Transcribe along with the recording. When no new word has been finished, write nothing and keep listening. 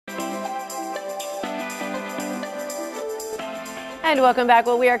And welcome back.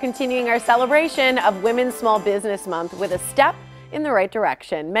 Well, we are continuing our celebration of Women's Small Business Month with a step in the right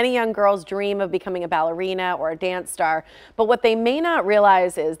direction. Many young girls dream of becoming a ballerina or a dance star, but what they may not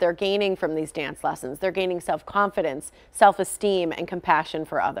realize is they're gaining from these dance lessons. They're gaining self-confidence, self-esteem, and compassion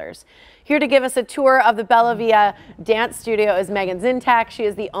for others. Here to give us a tour of the Bella Via Dance Studio is Megan Zintek. She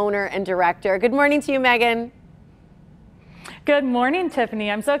is the owner and director. Good morning to you, Megan. Good morning,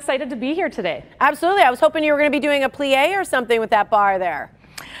 Tiffany. I'm so excited to be here today. Absolutely. I was hoping you were going to be doing a plie or something with that bar there.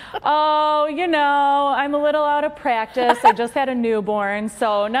 Oh, you know, I'm a little out of practice. I just had a newborn,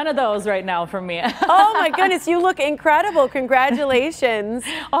 so none of those right now for me. Oh my goodness, you look incredible. Congratulations.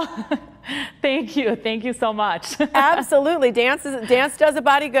 Oh, thank you. Thank you so much. Absolutely. Dance does a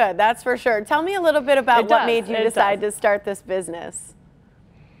body good, that's for sure. Tell me a little bit about what made you decide to start this business.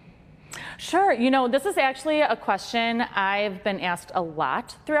 Sure. You know, this is actually a question I've been asked a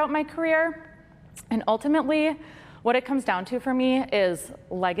lot throughout my career. And ultimately, what it comes down to for me is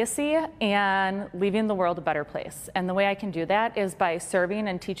legacy and leaving the world a better place. And the way I can do that is by serving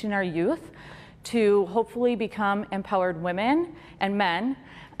and teaching our youth to hopefully become empowered women and men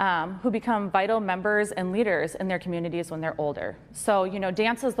who become vital members and leaders in their communities when they're older. So, you know,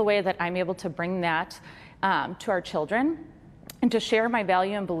 dance is the way that I'm able to bring that to our children and to share my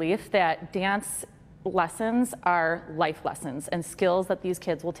value and belief that dance lessons are life lessons and skills that these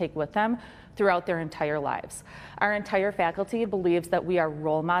kids will take with them throughout their entire lives. Our entire faculty believes that we are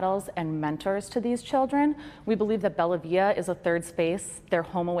role models and mentors to these children. We believe that Bella Via is a third space, their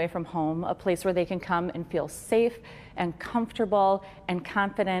home away from home, a place where they can come and feel safe and comfortable and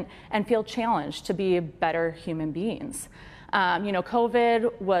confident and feel challenged to be better human beings. You know,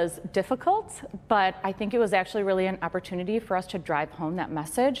 COVID was difficult, but I think it was actually really an opportunity for us to drive home that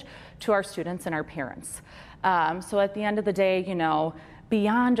message to our students and our parents. So at the end of the day, you know,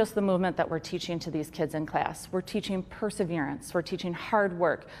 beyond just the movement that we're teaching to these kids in class, we're teaching perseverance, we're teaching hard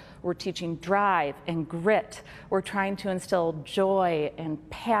work, we're teaching drive and grit, we're trying to instill joy and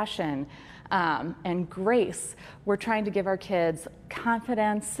passion and grace. We're trying to give our kids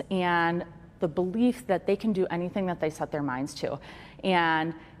confidence and the belief that they can do anything that they set their minds to.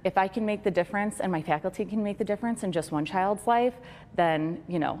 And if I can make the difference and my faculty can make the difference in just one child's life, then,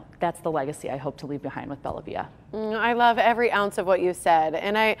 you know, that's the legacy I hope to leave behind with Bella Via. I love every ounce of what you said.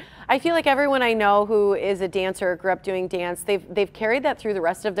 And I feel like everyone I know who is a dancer or grew up doing dance, they've carried that through the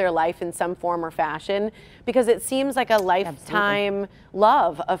rest of their life in some form or fashion, because it seems like a lifetime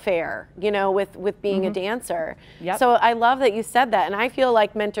love affair, you know, with being a dancer. Yep. So I love that you said that. And I feel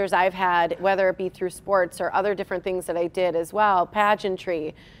like mentors I've had, whether it be through sports or other different things that I did as well,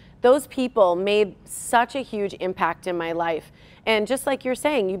 pageantry, those people made such a huge impact in my life. And just like you're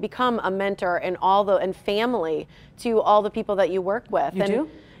saying, you become a mentor and family to all the people that you work with. You do?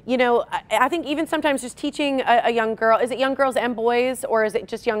 You know, I think even sometimes just teaching a young girl, is it young girls and boys, or is it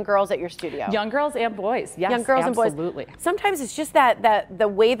just young girls at your studio? Young girls and boys, yes, young girls absolutely. And boys. Sometimes it's just that the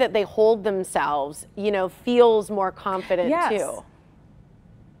way that they hold themselves, you know, feels more confident too.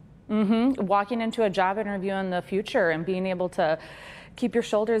 Walking into a job interview in the future and being able to keep your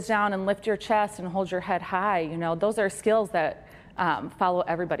shoulders down and lift your chest and hold your head high, you know, those are skills that follow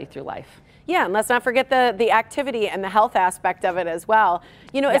everybody through life. Yeah, and let's not forget the activity and the health aspect of it as well.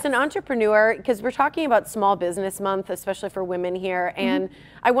 You know, as an entrepreneur, because we're talking about Small Business Month, especially for women here, and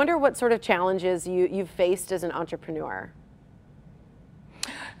I wonder what sort of challenges you've faced as an entrepreneur.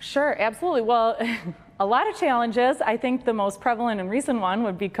 Sure, absolutely. Well, a lot of challenges. I think the most prevalent and recent one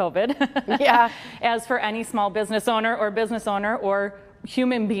would be COVID. Yeah. As for any small business owner or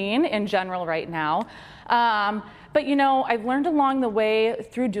human being in general right now. But you know, I've learned along the way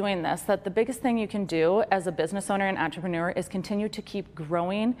through doing this that the biggest thing you can do as a business owner and entrepreneur is continue to keep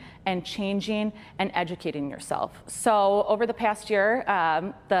growing and changing and educating yourself. So over the past year,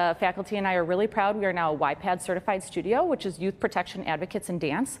 the faculty and I are really proud. We are now a YPAD certified studio, which is Youth Protection Advocates in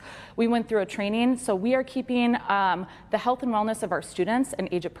Dance. We went through a training, so we are keeping the health and wellness of our students and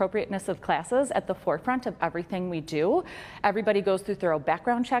age appropriateness of classes at the forefront of everything we do. Everybody goes through thorough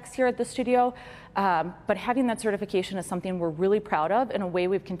background checks here at the studio. But having that certification is something we're really proud of, in a way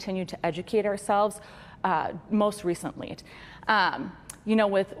we've continued to educate ourselves most recently. You know,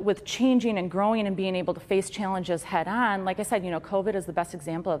 with changing and growing and being able to face challenges head on, like I said, you know, COVID is the best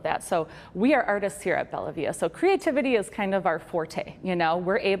example of that. So we are artists here at Bella Via. So creativity is kind of our forte, you know.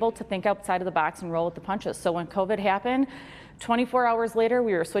 We're able to think outside of the box and roll with the punches. So when COVID happened, 24 hours later,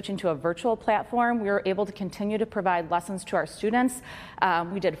 we were switching to a virtual platform. We were able to continue to provide lessons to our students.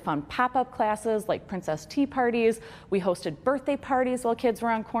 We did fun pop-up classes like princess tea parties. We hosted birthday parties while kids were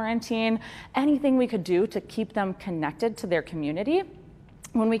on quarantine. Anything we could do to keep them connected to their community.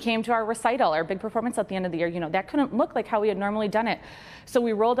 when we came to our recital, our big performance at the end of the year, that couldn't look like how we had normally done it. So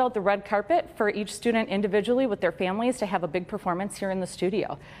we rolled out the red carpet for each student individually with their families to have a big performance here in the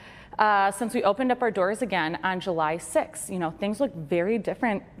studio. Since we opened up our doors again on July 6th, things look very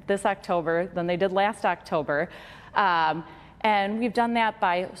different this October than they did last October. And we've done that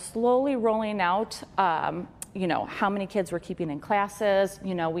by slowly rolling out how many kids we're keeping in classes.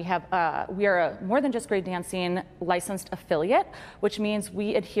 We are a more than just grade dancing licensed affiliate, which means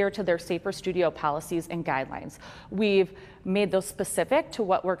we adhere to their safer studio policies and guidelines. We've made those specific to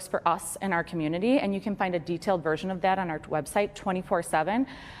what works for us and our community, and you can find a detailed version of that on our website 24/7.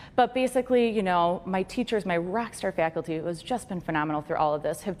 But basically, my teachers, my rockstar faculty, who has just been phenomenal through all of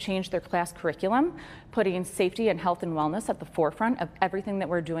this, have changed their class curriculum, putting safety and health and wellness at the forefront of everything that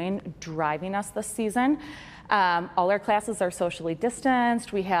we're doing, driving us this season. All our classes are socially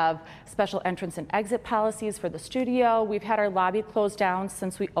distanced. We have special entrance and exit policies for the studio. We've had our lobby closed down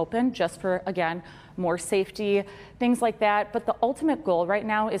since we opened, just for, again, more safety, things like that. But the ultimate goal right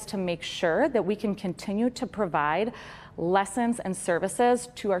now is to make sure that we can continue to provide lessons and services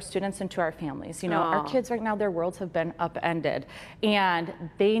to our students and to our families. Our kids right now, their worlds have been upended, and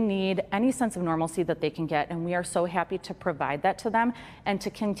they need any sense of normalcy that they can get, and we are so happy to provide that to them and to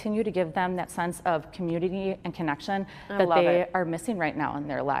continue to give them that sense of community and connection that they are missing right now in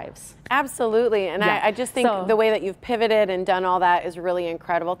their lives. Absolutely, and yeah. I just think the way that you've pivoted and done all that is really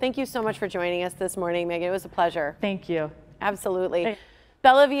incredible. Thank you so much for joining us this morning, Megan. It was a pleasure. Thank you. Absolutely.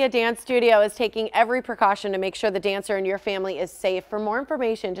 Bella Via Dance Studio is taking every precaution to make sure the dancer and your family is safe. For more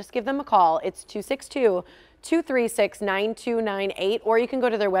information, just give them a call. It's 262-236-9298, or you can go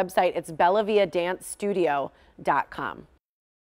to their website. It's bellaviadancestudio.com.